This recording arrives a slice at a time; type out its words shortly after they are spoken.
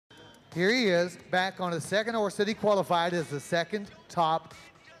Here he is, back on his second horse that he qualified as the second top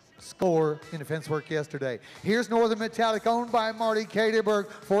scorer in the fence work yesterday. Here's Northern Metallic, owned by Marty Caterberg,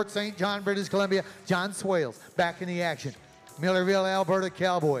 Fort St. John, British Columbia. John Swales back in the action. Millerville, Alberta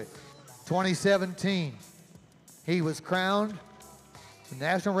Cowboy, 2017. He was crowned the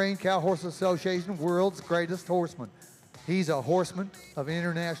National Rein Cow Horse Association World's Greatest Horseman. He's a horseman of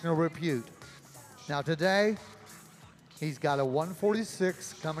international repute. Now today, he's got a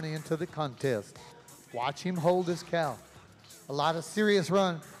 146 coming into the contest. Watch him hold this cow. A lot of serious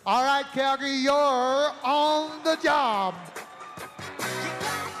run. All right, Calgary, you're on the job.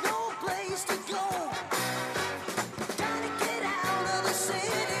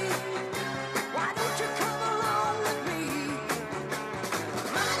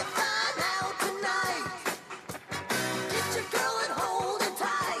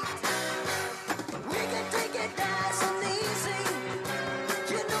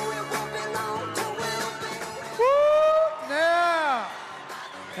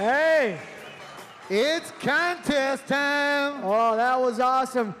 Hey! It's contest time! Oh, that was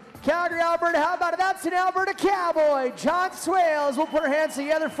awesome. Calgary, Alberta, how about it? That's an Alberta Cowboy. John Swales. We'll put our hands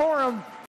together for him.